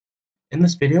In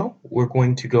this video, we're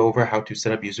going to go over how to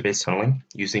set up user-based tunneling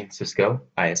using Cisco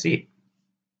ISE.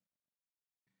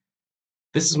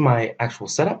 This is my actual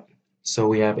setup. So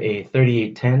we have a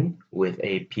 3810 with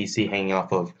a PC hanging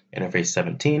off of interface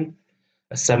 17,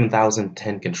 a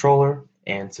 7010 controller,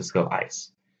 and Cisco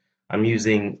ISE. I'm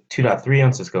using 2.3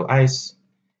 on Cisco ISE,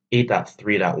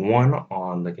 8.3.1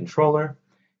 on the controller,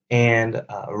 and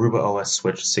Aruba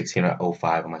AOS-Switch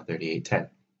 16.05 on my 3810.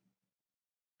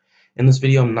 In this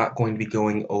video, I'm not going to be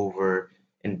going over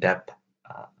in depth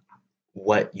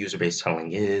what user-based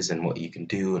tunneling is and what you can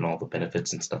do and all the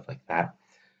benefits and stuff like that.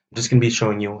 I'm just going to be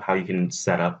showing you how you can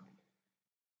set up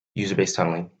user-based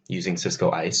tunneling using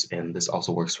Cisco ISE, and this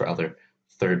also works for other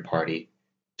third-party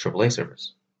AAA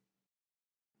servers.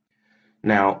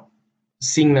 Now,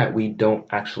 seeing that we don't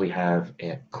actually have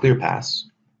a ClearPass,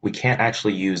 we can't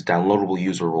actually use downloadable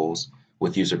user roles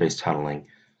with user-based tunneling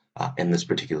in this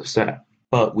particular setup.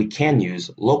 But we can use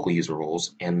local user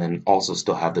roles and then also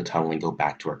still have the tunneling go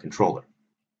back to our controller.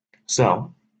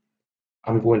 So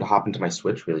I'm going to hop into my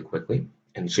switch really quickly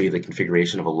and show you the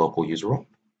configuration of a local user role.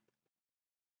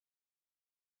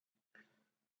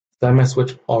 So I have my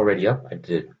switch already up. I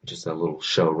did just a little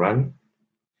show run.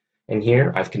 And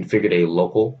here I've configured a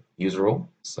local user role,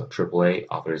 so AAA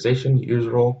authorization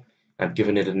user role. I've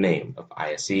given it a name of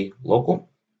ISE local.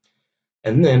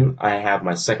 And then I have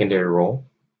my secondary role,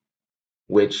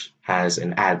 which has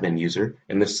an admin user,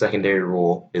 and this secondary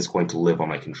role is going to live on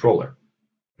my controller.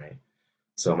 Right?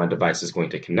 So my device is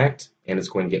going to connect, and it's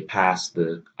going to get past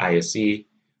the ISE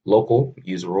local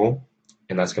user role,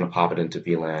 and that's going to pop it into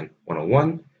VLAN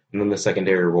 101, and then the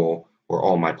secondary role, where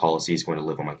all my policies are going to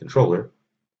live on my controller,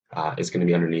 is going to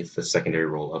be underneath the secondary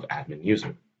role of admin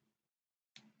user.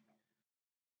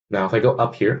 Now, if I go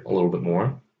up here a little bit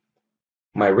more,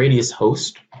 my radius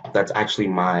host, that's actually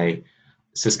my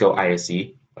Cisco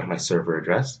ISE, my server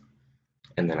address,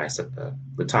 and then I set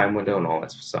the time window and all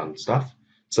that fun stuff.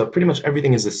 So pretty much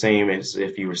everything is the same as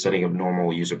if you were setting up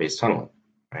normal user-based tunneling,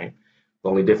 right? The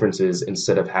only difference is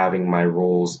instead of having my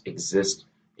roles exist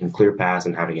in ClearPass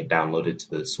and having it downloaded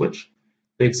to the switch,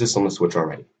 they exist on the switch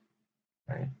already,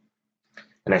 right?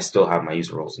 And I still have my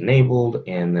user roles enabled,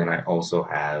 and then I also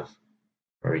have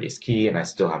my radius key, and I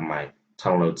still have my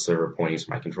tunnel node server pointing to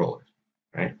my controller,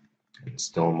 right? And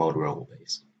still mode role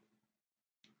based.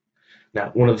 Now,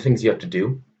 one of the things you have to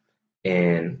do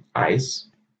in ISE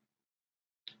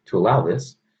to allow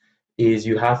this is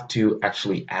you have to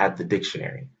actually add the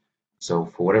dictionary. So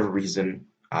for whatever reason,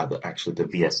 the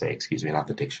VSA, excuse me, not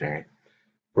the dictionary.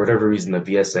 For whatever reason, the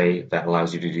VSA that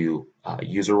allows you to do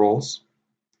user roles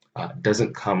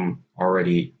doesn't come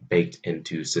already baked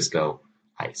into Cisco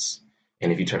ISE.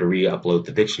 And if you try to re-upload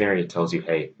the dictionary, it tells you,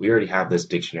 hey, we already have this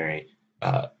dictionary.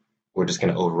 We're just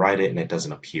going to override it, and it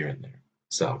doesn't appear in there.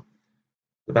 So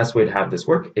the best way to have this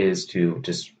work is to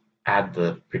just add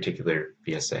the particular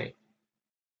VSA.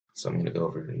 So I'm going to go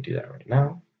over and do that right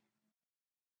now.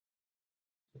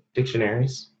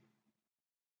 Dictionaries.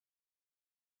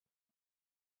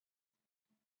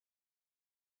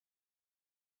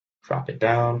 Drop it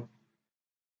down.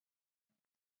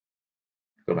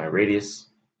 Go to my radius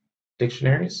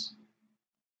dictionaries.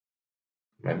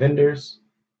 My vendors.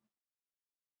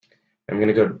 I'm going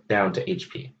to go down to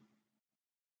HP.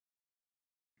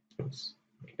 Oops,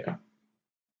 there you go.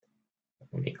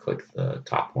 Let me click the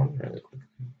top one really quickly.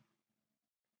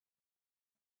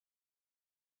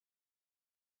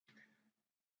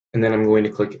 And then I'm going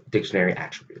to click Dictionary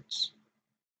Attributes.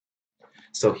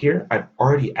 So here, I've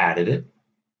already added it.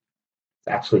 It's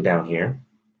actually down here.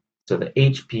 So the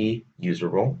HP user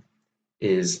role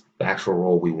is the actual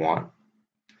role we want.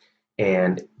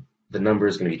 And the number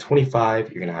is going to be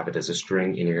 25. You're going to have it as a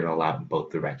string, and you're going to allow it in both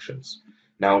directions.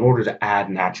 Now, in order to add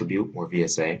an attribute or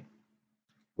VSA,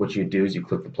 what you do is you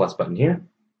click the plus button here.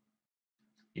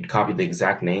 You'd copy the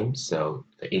exact name, so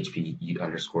the HP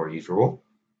underscore user role.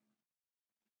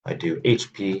 I do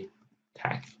HP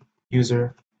tag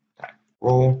user tag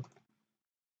role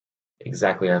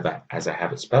exactly as I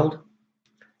have it spelled.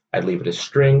 I'd leave it as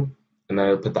string, and then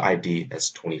I would put the ID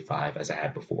as 25 as I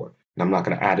had before. And I'm not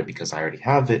going to add it because I already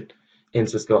have it in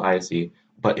Cisco ISE,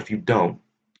 but if you don't,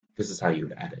 this is how you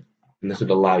would add it. And this would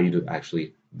allow you to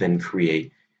actually then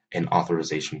create an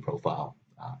authorization profile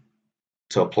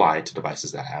to apply to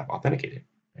devices that have authenticated.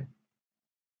 Okay.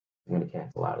 I'm going to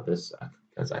cancel out of this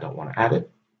because I don't want to add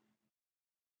it.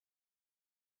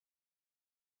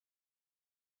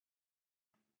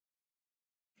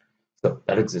 So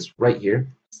that exists right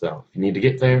here. So if you need to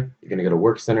get there, you're going to go to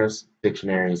Work Centers,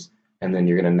 Dictionaries, and then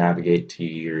you're going to navigate to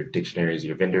your dictionaries,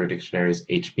 your vendor dictionaries,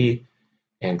 HP,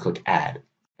 and click Add,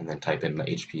 and then type in the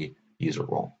HP user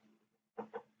role.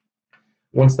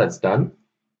 Once that's done,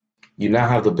 you now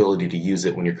have the ability to use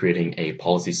it when you're creating a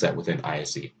policy set within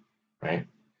ISE, right?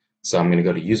 So I'm going to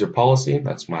go to user policy.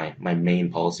 That's my main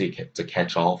policy to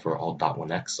catch all for all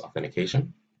 .1x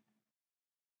authentication.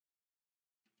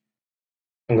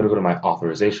 I'm going to go to my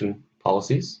authorization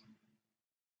policies,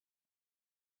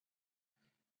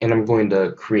 and I'm going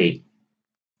to create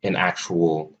an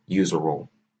actual user role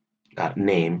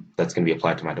name that's going to be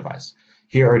applied to my device.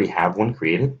 Here I already have one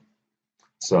created,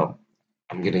 so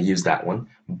I'm going to use that one.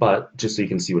 But just so you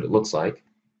can see what it looks like,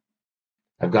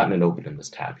 I've gotten it open in this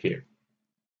tab here.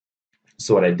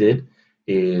 So what I did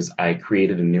is I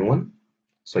created a new one.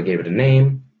 So I gave it a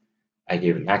name, I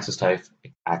gave it an access type,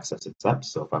 access accept.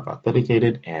 So if I've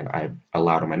authenticated and I've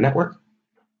allowed on my network,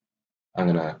 I'm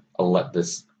gonna let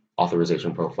this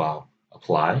authorization profile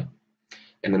apply.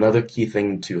 And another key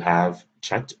thing to have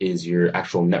checked is your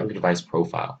actual network device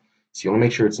profile. So you want to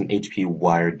make sure it's an HP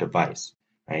wired device,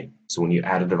 right? So when you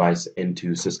add a device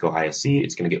into Cisco ISE,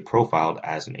 it's going to get profiled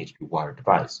as an HP wired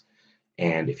device.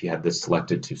 And if you have this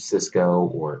selected to Cisco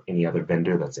or any other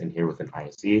vendor that's in here within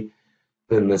ISE,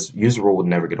 then this user role would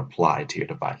never get applied to your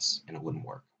device and it wouldn't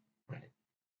work, right?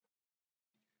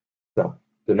 So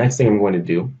the next thing I'm going to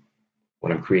do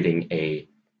when I'm creating a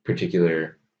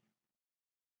particular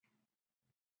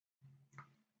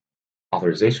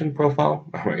authorization profile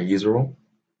or a user role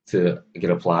to get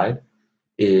applied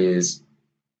is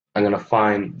I'm going to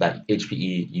find that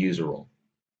HPE user role.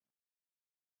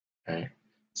 Right?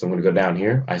 So I'm going to go down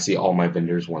here. I see all my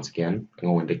vendors once again. I'm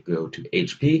going to go to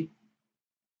HP,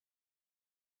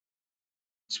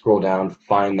 scroll down,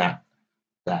 find that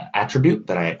attribute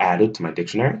that I added to my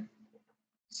dictionary.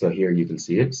 So here you can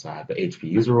see it. So I have the HP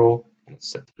user role and it's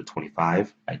set to the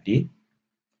 25 ID.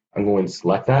 I'm going to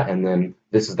select that, and then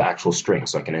this is the actual string,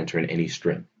 so I can enter in any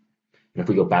string. And if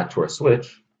we go back to our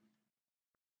switch,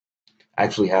 I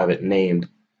actually have it named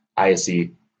ISE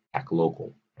pack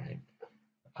local, right?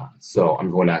 So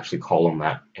I'm going to actually call them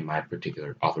that in my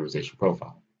particular authorization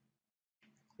profile.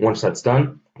 Once that's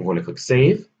done, I'm going to click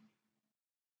Save,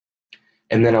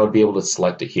 and then I would be able to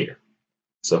select it here.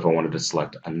 So if I wanted to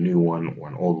select a new one or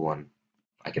an old one,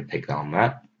 I can pick on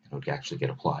that, and it would actually get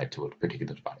applied to a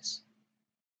particular device.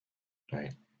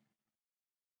 Right?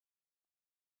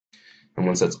 And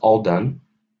once that's all done,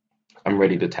 I'm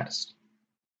ready to test.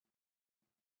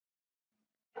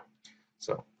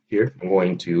 So here, I'm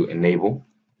going to enable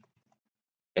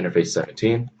interface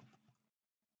 17.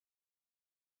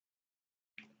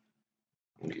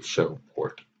 I'm going to show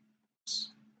port.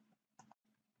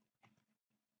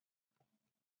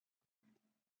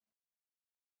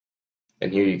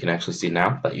 And here you can actually see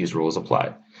now that user role is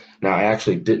applied. Now I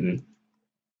actually didn't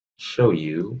show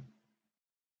you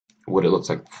what it looks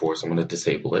like before, so I'm going to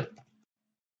disable it.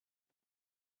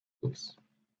 Oops.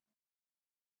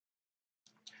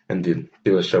 And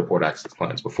do a show port access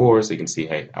clients before, so you can see,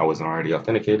 hey, I wasn't already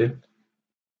authenticated.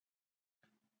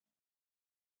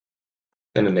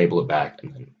 Then enable it back,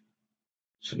 and then it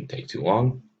shouldn't take too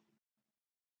long.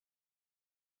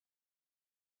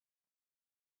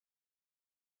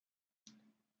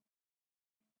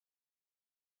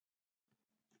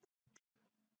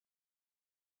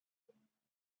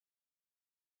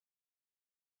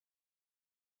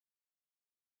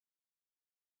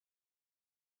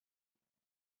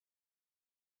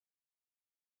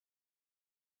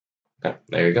 Okay,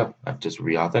 there you go. I've just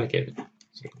re-authenticated.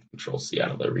 So Control C out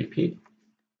of the repeat.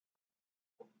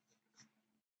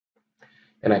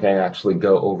 And I can actually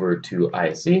go over to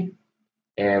ISE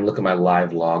and look at my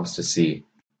live logs to see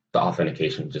the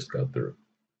authentication just go through.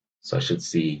 So I should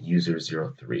see user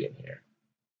 03 in here.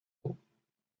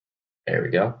 There we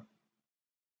go.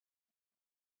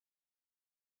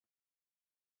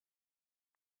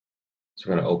 So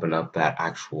we're going to open up that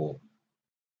actual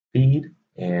feed,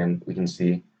 and we can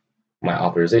see my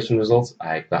authorization results.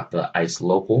 I got the ICE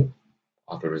local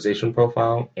authorization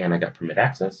profile, and I got permit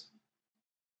access.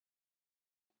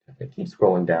 If I keep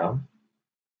scrolling down,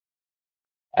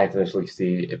 I can actually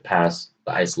see it passed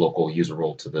the ICE local user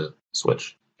role to the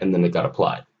switch, and then it got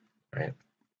applied, right?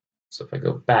 So if I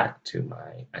go back to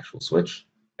my actual switch,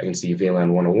 I can see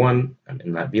VLAN 101. I'm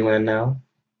in that VLAN now.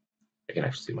 I can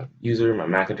actually see my user, my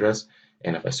MAC address,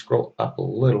 and if I scroll up a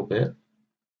little bit,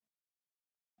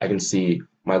 I can see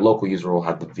my local user role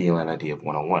had the VLAN ID of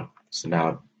 101. So now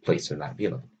I've placed in that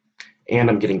VLAN. And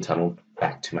I'm getting tunneled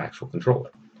back to my actual controller.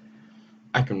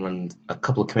 I can run a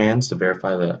couple of commands to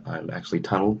verify that I'm actually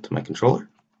tunneled to my controller.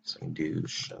 So I can do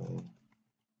show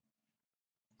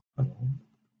tunnel.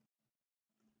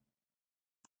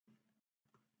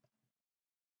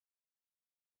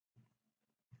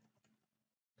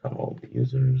 Tunnel the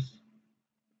users.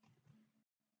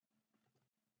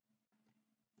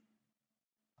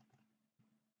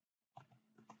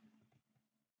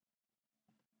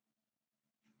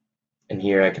 And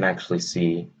here I can actually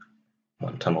see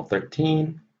one tunnel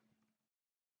 13,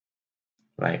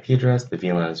 my IP address, the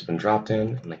VLAN has been dropped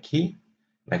in, and the key.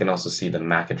 I can also see the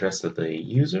MAC address of the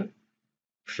user,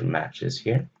 which matches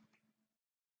here.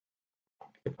 I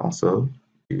can also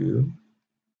do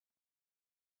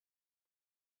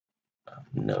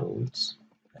nodes.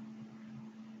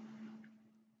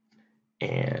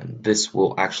 And this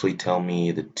will actually tell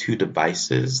me the two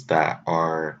devices that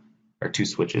are, or two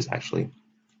switches actually,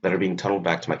 that are being tunneled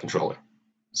back to my controller.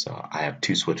 So I have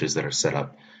two switches that are set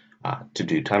up to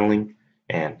do tunneling,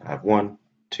 and I have 1,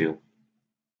 2,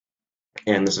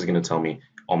 and this is going to tell me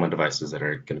all my devices that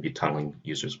are going to be tunneling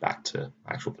users back to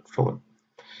actual controller.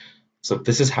 So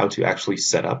this is how to actually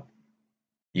set up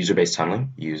user-based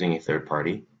tunneling using a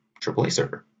third-party AAA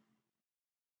server.